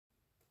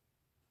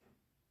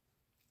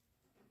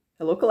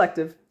Hello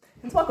Collective,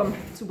 and welcome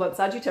to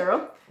Bluntsaggie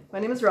Tarot. My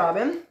name is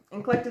Robyn,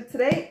 and Collective,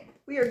 today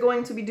we are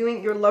going to be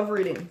doing your love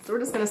reading. So we're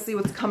just going to see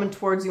what's coming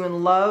towards you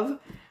in love,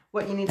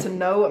 what you need to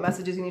know, what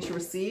messages you need to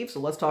receive.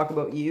 So let's talk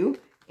about you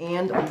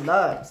and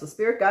love. So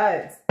spirit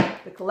guides,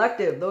 the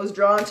collective, those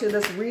drawn to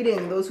this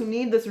reading, those who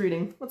need this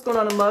reading. What's going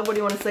on in love? What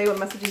do you want to say? What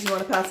messages you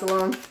want to pass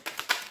along?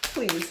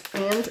 Please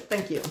and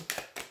thank you.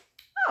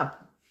 Ah,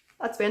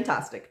 that's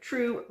fantastic.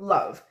 True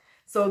love.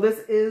 So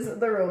this is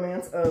the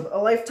romance of a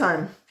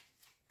lifetime.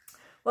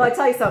 Well, I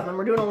tell you something, when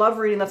we're doing a love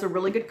reading, that's a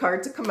really good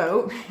card to come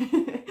out.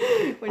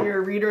 When you're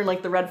a reader and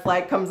like the red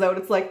flag comes out,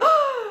 it's like,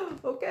 oh,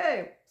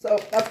 okay. So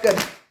that's good.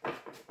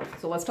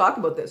 So let's talk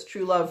about this.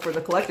 True love for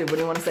the collective. What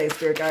do you want to say,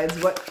 spirit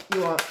guides? What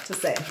you want to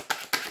say?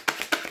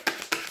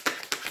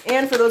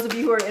 And for those of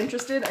you who are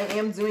interested, I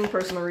am doing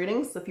personal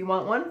readings. So if you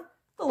want one,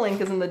 the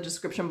link is in the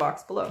description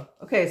box below.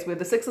 Okay, so we have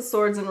the Six of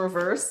Swords in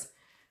reverse.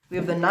 We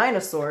have the Nine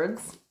of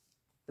Swords,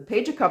 the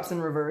Page of Cups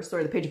in reverse,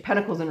 sorry, the Page of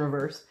Pentacles in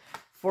reverse,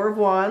 Four of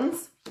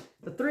Wands,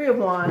 the Three of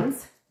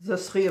Wands, the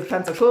Three of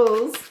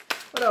Pentacles.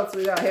 What else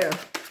we got here?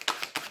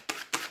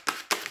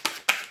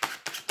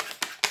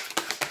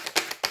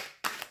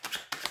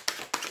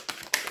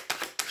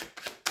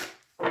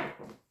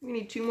 We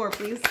need two more,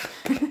 please.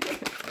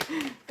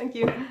 Thank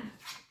you.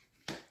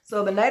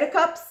 So the Knight of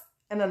Cups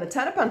and then the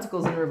Ten of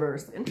Pentacles in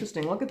reverse.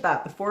 Interesting. Look at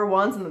that. The Four of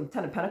Wands and the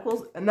Ten of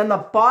Pentacles. And then the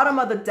bottom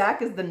of the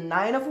deck is the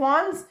Nine of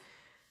Wands.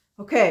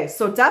 Okay,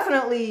 so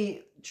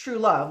definitely true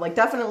love. Like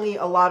definitely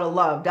a lot of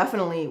love.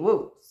 Definitely,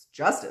 whoa,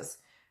 justice.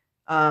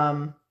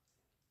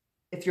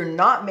 If you're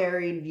not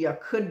married, you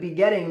could be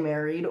getting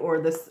married, or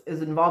this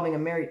is involving a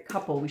married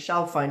couple. We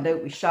shall find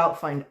out. We shall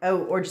find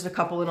out. Or just a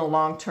couple in a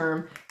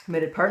long-term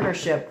committed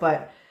partnership.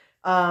 But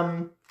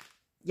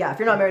yeah, if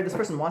you're not married, this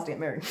person wants to get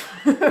married.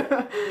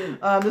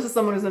 This is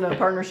someone who's in a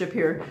partnership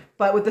here.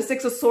 But with the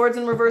Six of Swords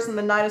in reverse and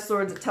the Nine of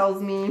Swords, it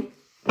tells me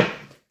the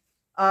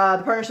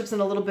partnership's in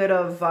a little bit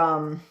of,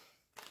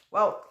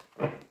 well,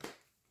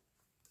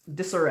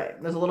 disarray.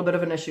 There's a little bit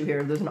of an issue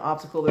here. There's an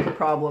obstacle. There's a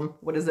problem.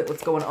 What is it?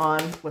 What's going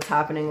on? What's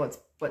happening?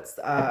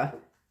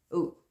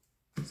 Oh,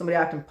 somebody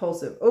acting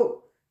impulsive.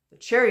 Oh, the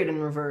Chariot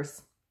in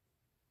reverse.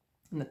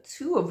 And the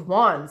Two of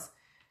Wands.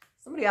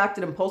 Somebody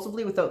acted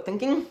impulsively without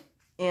thinking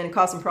and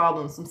caused some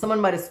problems.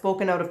 Someone might have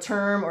spoken out of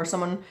term, or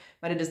someone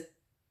might have just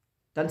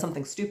done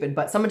something stupid,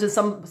 but somebody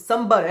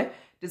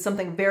did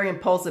something very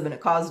impulsive, and it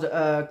caused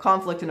a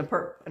conflict and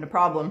a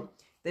problem.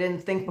 They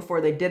didn't think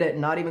before they did it,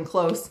 not even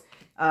close.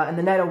 And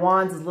the Knight of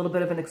Wands is a little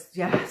bit of an,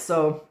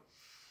 so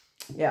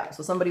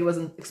somebody was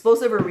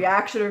explosive or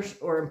reactionary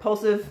or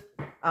impulsive.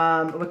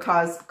 It would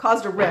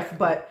caused a rift,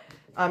 but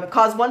it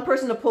caused one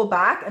person to pull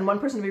back and one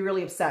person to be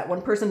really upset.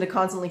 One person to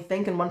constantly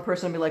think and one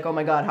person to be like, oh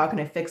my God, how can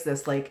I fix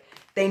this? Like,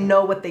 they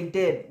know what they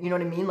did. You know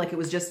what I mean? Like, it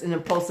was just an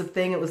impulsive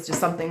thing. It was just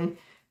something,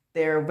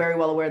 they're very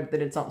well aware that they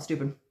did something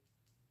stupid.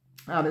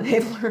 And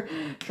they've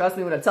learned, trust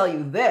me when I tell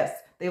you this,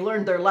 they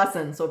learned their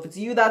lesson. So if it's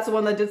you, that's the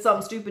one that did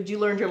something stupid, you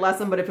learned your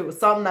lesson. But if it was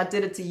something that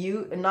did it to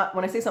you, and not,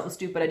 when I say something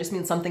stupid, I just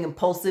mean something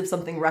impulsive,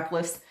 something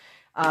reckless.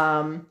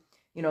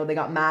 You know, they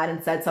got mad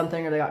and said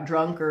something, or they got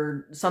drunk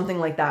or something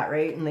like that,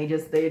 right? And they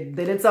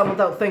did something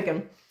without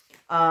thinking.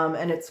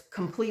 And it's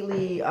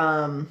completely,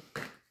 well,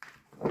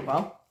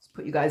 let's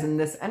put you guys in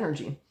this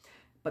energy.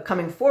 But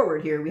coming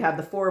forward here, we have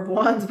the Four of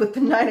Wands with the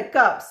Nine of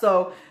Cups.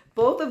 So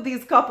both of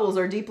these couples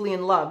are deeply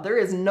in love. There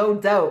is no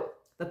doubt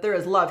that there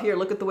is love here.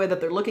 Look at the way that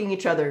they're looking at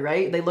each other,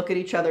 right? They look at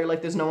each other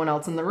like there's no one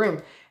else in the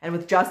room. And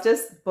with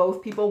justice,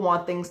 both people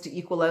want things to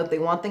equal out. They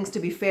want things to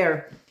be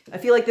fair. I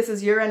feel like this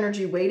is your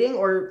energy waiting,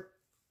 or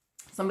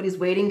somebody's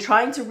waiting,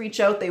 trying to reach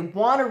out. They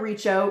want to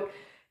reach out.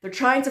 They're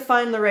trying to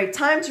find the right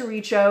time to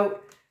reach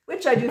out,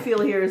 which I do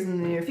feel here is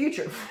in the near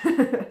future.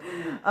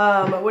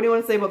 What do you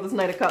want to say about this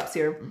Knight of Cups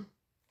here?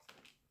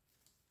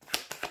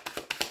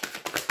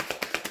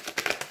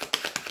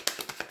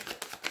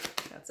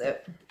 That's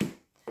it.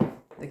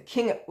 The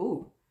King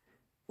of,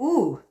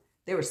 ooh,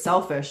 they were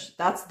selfish.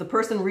 That's the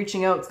person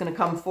reaching out is going to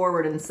come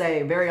forward and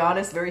say, very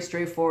honest, very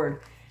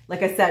straightforward.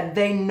 Like I said,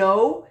 they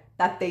know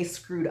that they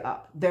screwed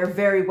up. They're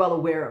very well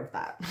aware of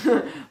that.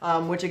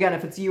 Which again,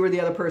 if it's you or the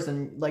other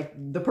person, like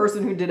the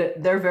person who did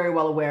it, they're very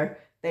well aware.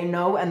 They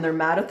know, and they're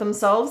mad at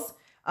themselves.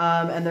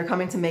 And they're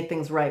coming to make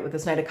things right. With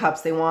this Knight of Cups,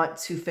 they want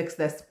to fix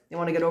this. They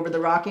want to get over the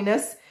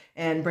rockiness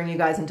and bring you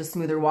guys into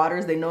smoother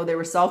waters. They know they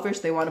were selfish.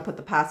 They want to put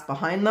the past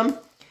behind them.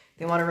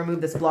 They want to remove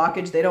this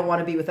blockage. They don't want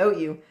to be without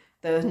you.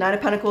 The Nine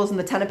of Pentacles and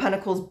the Ten of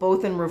Pentacles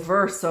both in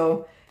reverse.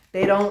 So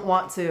they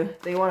want to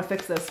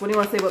fix this. What do you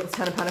want to say about the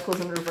Ten of Pentacles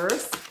in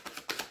reverse?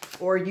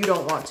 Or you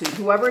don't want to.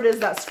 Whoever it is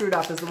that screwed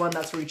up is the one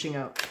that's reaching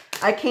out.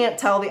 I can't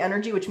tell the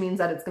energy, which means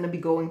that it's going to be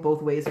going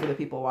both ways for the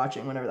people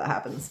watching whenever that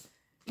happens.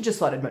 Just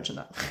thought I'd mention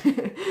that.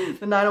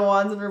 The Nine of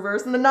Wands in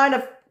reverse and the Nine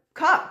of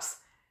Cups.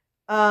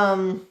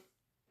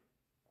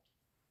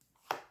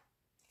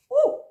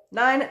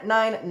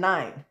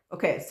 999.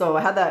 Okay, so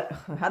I had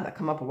that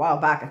come up a while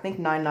back. I think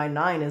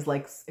 999 is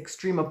like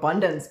extreme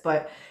abundance,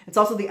 but it's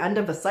also the end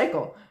of the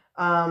cycle.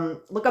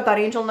 Look up that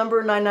angel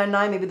number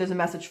 999. Maybe there's a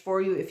message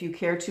for you if you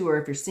care to, or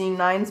if you're seeing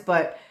nines.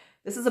 But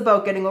This is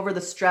about getting over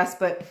the stress,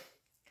 but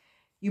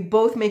you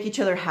both make each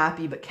other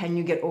happy, but can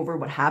you get over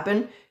what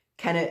happened?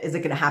 Is it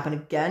going to happen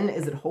again?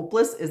 Is it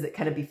hopeless?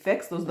 Can it be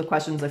fixed? Those are the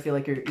questions I feel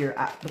like you're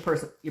at the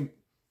person.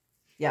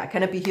 Yeah,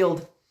 can it be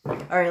healed? All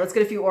right, let's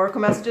get a few oracle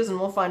messages and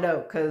we'll find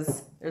out,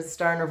 because there's a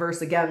star in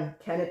reverse again.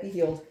 Can it be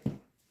healed?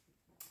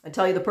 I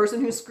tell you, the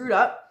person who screwed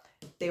up,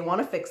 they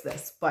want to fix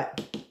this,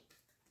 but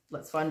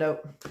let's find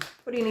out.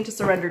 What do you need to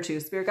surrender to,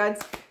 Spirit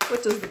Guides?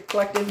 What does the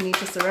collective need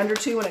to surrender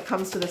to when it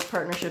comes to this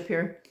partnership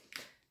here?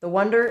 The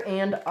wonder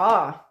and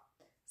awe.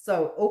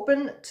 So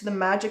open to the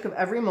magic of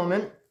every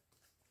moment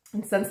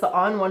and sense the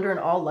awe and wonder in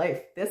all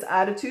life. This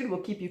attitude will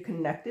keep you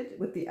connected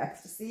with the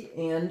ecstasy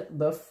and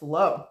the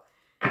flow.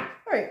 All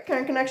right,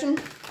 current connection.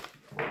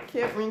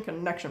 Current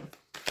connection.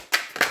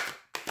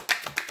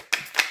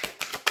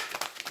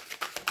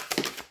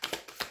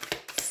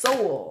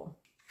 Soul.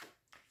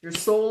 Your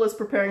soul is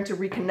preparing to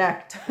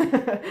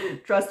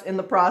reconnect. Trust in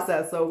the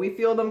process. So we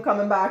feel them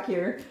coming back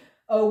here.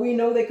 Oh, we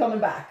know they're coming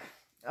back.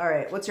 All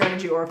right, what's your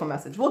energy oracle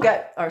message?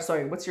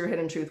 What's your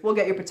hidden truth? We'll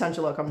get your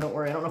potential outcome, don't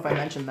worry. I don't know if I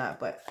mentioned that,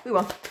 but we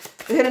will.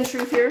 The hidden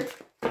truth here.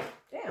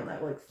 Damn,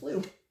 that like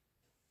flew.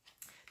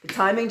 The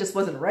timing just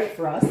wasn't right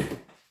for us.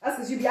 That's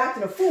because you be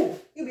acting a fool.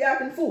 You be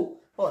acting a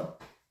fool. Hold on.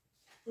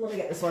 Let me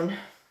get this one.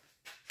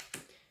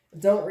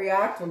 Don't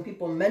react when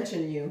people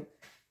mention you.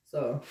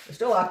 So they're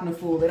still acting a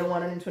fool. They don't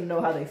want anyone to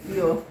know how they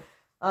feel.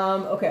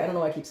 Okay, I don't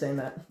know why I keep saying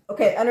that.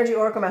 Okay, energy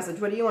oracle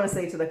message. What do you want to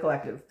say to the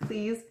collective?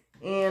 Please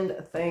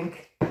and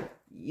thank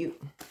you.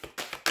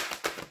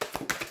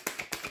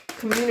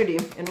 Community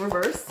in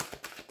reverse.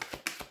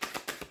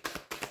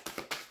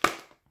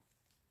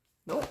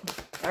 Nope.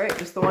 All right,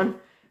 just the one.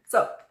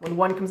 So when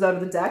one comes out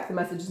of the deck, the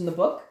message is in the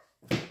book.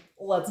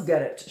 Let's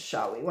get it,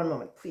 shall we? One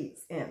moment,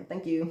 please, and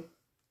thank you.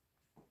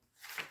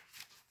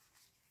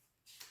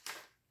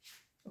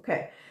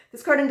 Okay,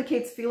 this card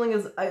indicates feeling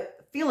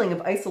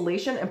of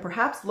isolation and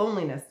perhaps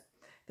loneliness.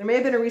 There may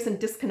have been a recent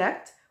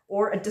disconnect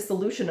or a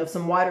dissolution of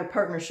some wider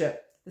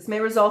partnership. This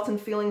may result in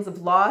feelings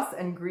of loss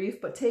and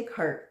grief, but take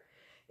heart.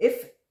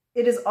 If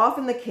it is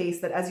often the case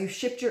that as you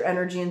shift your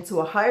energy into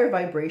a higher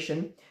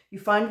vibration, you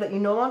find that you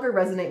no longer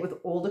resonate with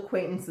old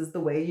acquaintances the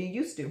way you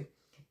used to.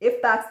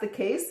 If that's the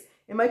case,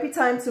 it might be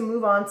time to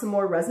move on to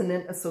more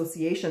resonant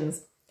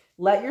associations.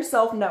 Let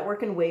yourself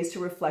network in ways to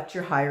reflect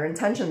your higher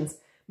intentions.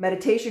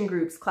 Meditation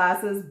groups,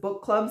 classes,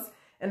 book clubs,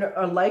 and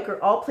alike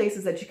are all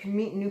places that you can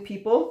meet new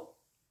people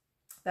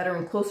that are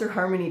in closer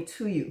harmony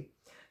to you.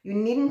 You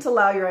needn't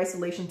allow your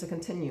isolation to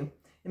continue.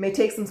 It may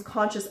take some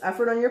conscious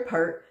effort on your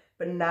part,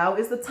 but now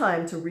is the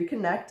time to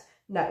reconnect,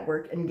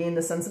 network, and gain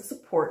the sense of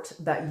support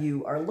that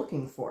you are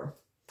looking for.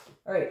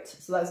 All right,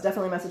 so that's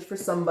definitely a message for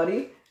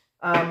somebody.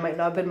 Might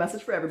not have been a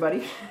message for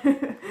everybody.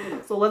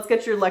 So let's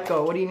get your let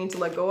go. What do you need to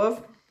let go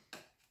of?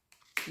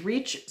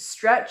 Reach,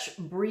 stretch,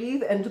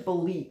 breathe, and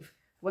believe.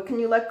 What can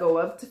you let go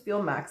of to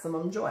feel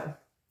maximum joy?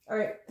 All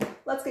right,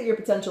 let's get your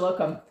potential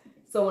outcome.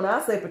 So when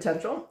I say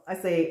potential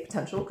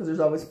because there's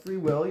always free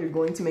will. You're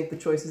going to make the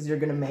choices you're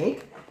going to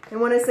make. And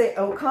when I say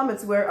outcome,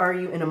 it's where are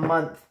you in a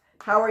month?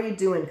 How are you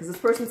doing? Because this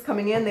person's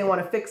coming in. They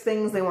want to fix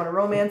things. They want to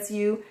romance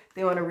you.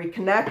 They want to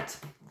reconnect.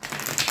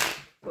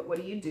 But what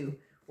do you do?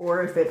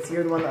 Or if it's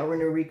you're the one that we're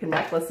going to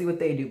reconnect, let's see what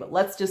they do. But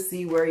let's just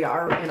see where you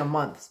are in a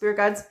month. Spirit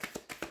guides,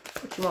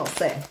 what you want to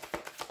say?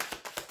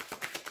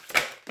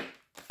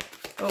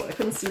 Oh, I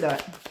couldn't see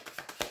that.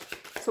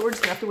 So we're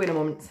just going to have to wait a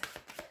moment.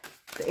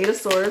 The Eight of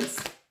Swords.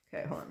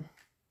 Okay, hold on.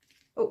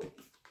 Oh.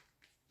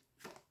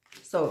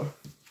 So,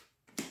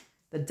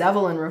 the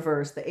Devil in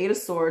reverse, the Eight of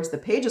Swords, the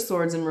Page of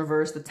Swords in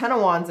reverse, the Ten of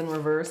Wands in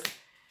reverse,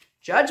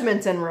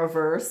 Judgment in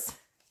reverse.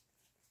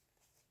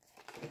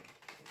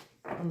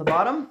 On the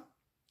bottom,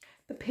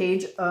 the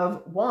Page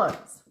of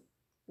Wands.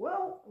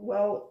 Well,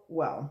 well,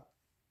 well.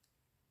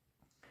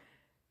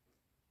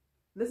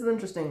 This is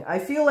interesting. I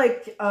feel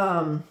like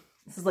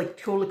this is like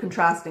totally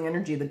contrasting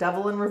energy. The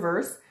Devil in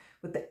reverse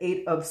with the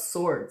Eight of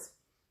Swords.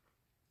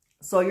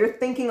 So you're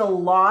thinking a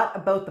lot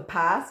about the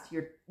past.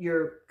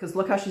 Because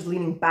look how she's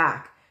leaning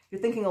back. You're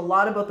thinking a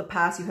lot about the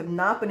past. You have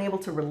not been able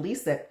to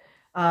release it.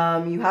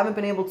 You haven't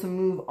been able to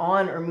move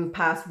on or move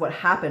past what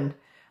happened.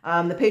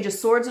 The Page of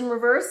Swords in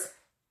reverse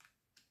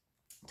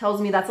tells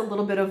me that's a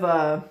little bit of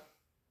a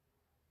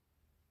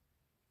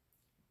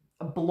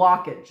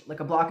blockage, like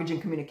a blockage in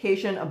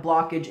communication, a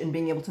blockage in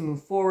being able to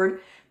move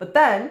forward. But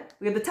then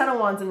we have the Ten of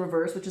Wands in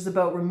reverse, which is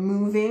about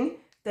removing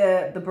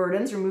the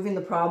burdens, removing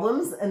the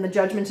problems, and the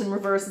Judgment in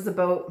reverse is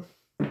about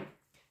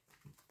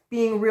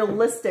being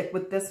realistic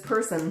with this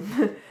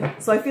person.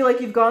 So I feel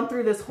like you've gone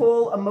through this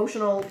whole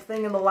emotional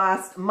thing in the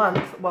last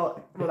month.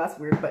 Well, that's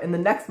weird, but in the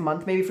next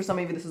month, maybe for some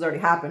of you this has already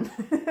happened,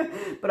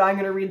 but I'm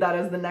going to read that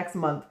as the next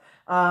month,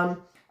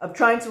 of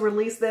trying to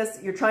release this.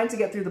 You're trying to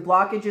get through the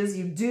blockages.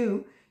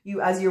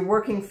 As you're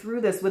working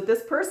through this with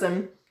this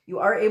person, you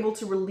are able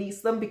to release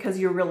them because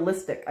you're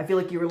realistic. I feel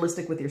like you're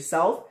realistic with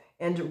yourself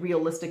and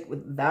realistic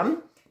with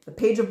them. The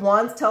Page of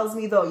Wands tells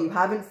me, though, you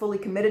haven't fully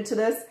committed to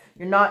this.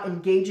 You're not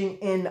engaging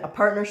in a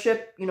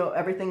partnership. You know,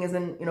 everything is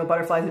in,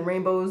 butterflies and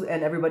rainbows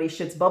and everybody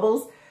shits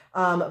bubbles.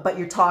 but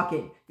you're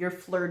talking, you're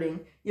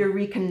flirting, you're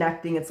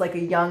reconnecting. It's like a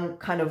young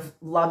kind of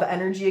love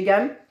energy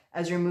again,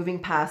 as you're moving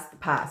past the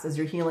past, as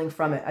you're healing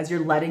from it, as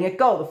you're letting it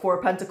go. The Four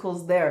of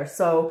Pentacles there.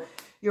 So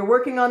you're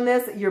working on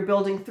this, you're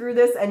building through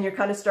this, and you're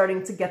kind of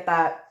starting to get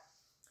that.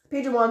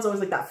 Page of Wands always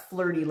like that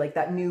flirty, like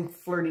that new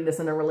flirtiness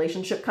in a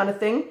relationship kind of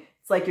thing.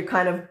 It's like you're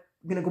kind of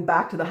going to go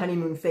back to the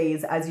honeymoon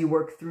phase as you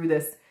work through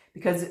this,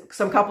 because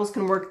some couples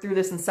can work through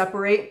this and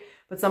separate,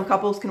 but some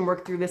couples can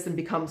work through this and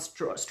become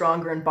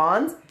stronger in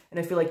bonds. And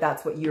I feel like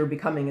that's what you're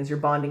becoming, is you're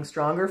bonding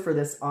stronger for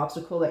this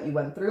obstacle that you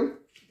went through.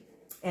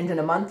 And in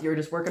a month, you're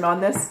just working on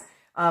this,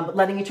 but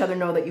letting each other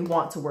know that you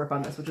want to work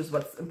on this, which is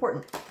what's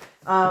important.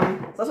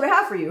 So that's what I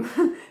have for you.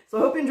 So I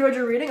hope you enjoyed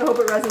your reading. I hope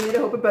it resonated. I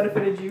hope it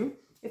benefited you.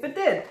 If it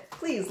did,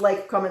 please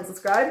like, comment,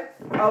 subscribe.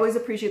 I always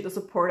appreciate the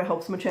support. It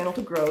helps my channel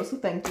to grow, so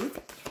thank you.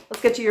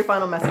 Let's get to your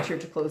final message here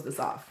to close this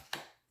off.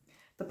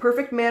 The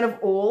perfect man of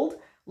old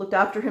looked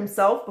after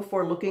himself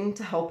before looking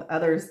to help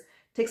others.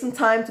 Take some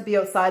time to be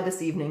outside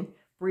this evening.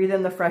 Breathe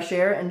in the fresh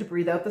air and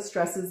breathe out the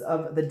stresses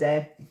of the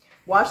day.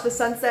 Watch the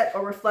sunset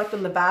or reflect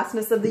on the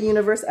vastness of the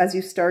universe as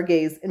you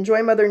stargaze.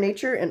 Enjoy Mother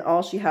Nature and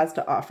all she has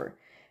to offer.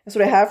 That's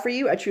what I have for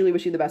you. I truly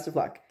wish you the best of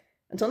luck.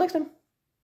 Until next time.